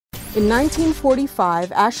In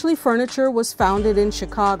 1945, Ashley Furniture was founded in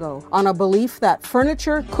Chicago on a belief that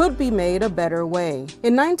furniture could be made a better way.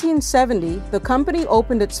 In 1970, the company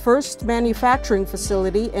opened its first manufacturing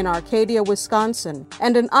facility in Arcadia, Wisconsin,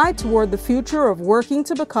 and an eye toward the future of working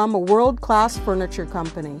to become a world-class furniture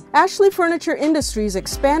company. Ashley Furniture Industries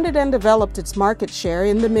expanded and developed its market share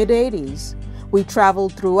in the mid-80s. We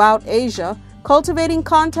traveled throughout Asia, cultivating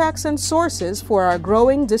contacts and sources for our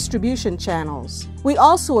growing distribution channels. We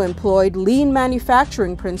also employed lean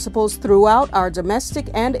manufacturing principles throughout our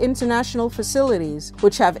domestic and international facilities,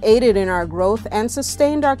 which have aided in our growth and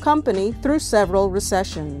sustained our company through several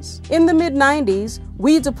recessions. In the mid-90s,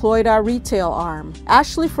 we deployed our retail arm,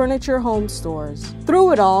 Ashley Furniture HomeStores.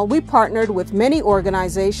 Through it all, we partnered with many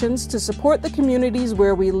organizations to support the communities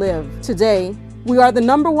where we live. Today, we are the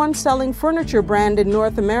 #1 selling furniture brand in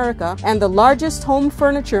North America and the largest home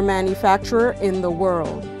furniture manufacturer in the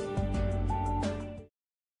world.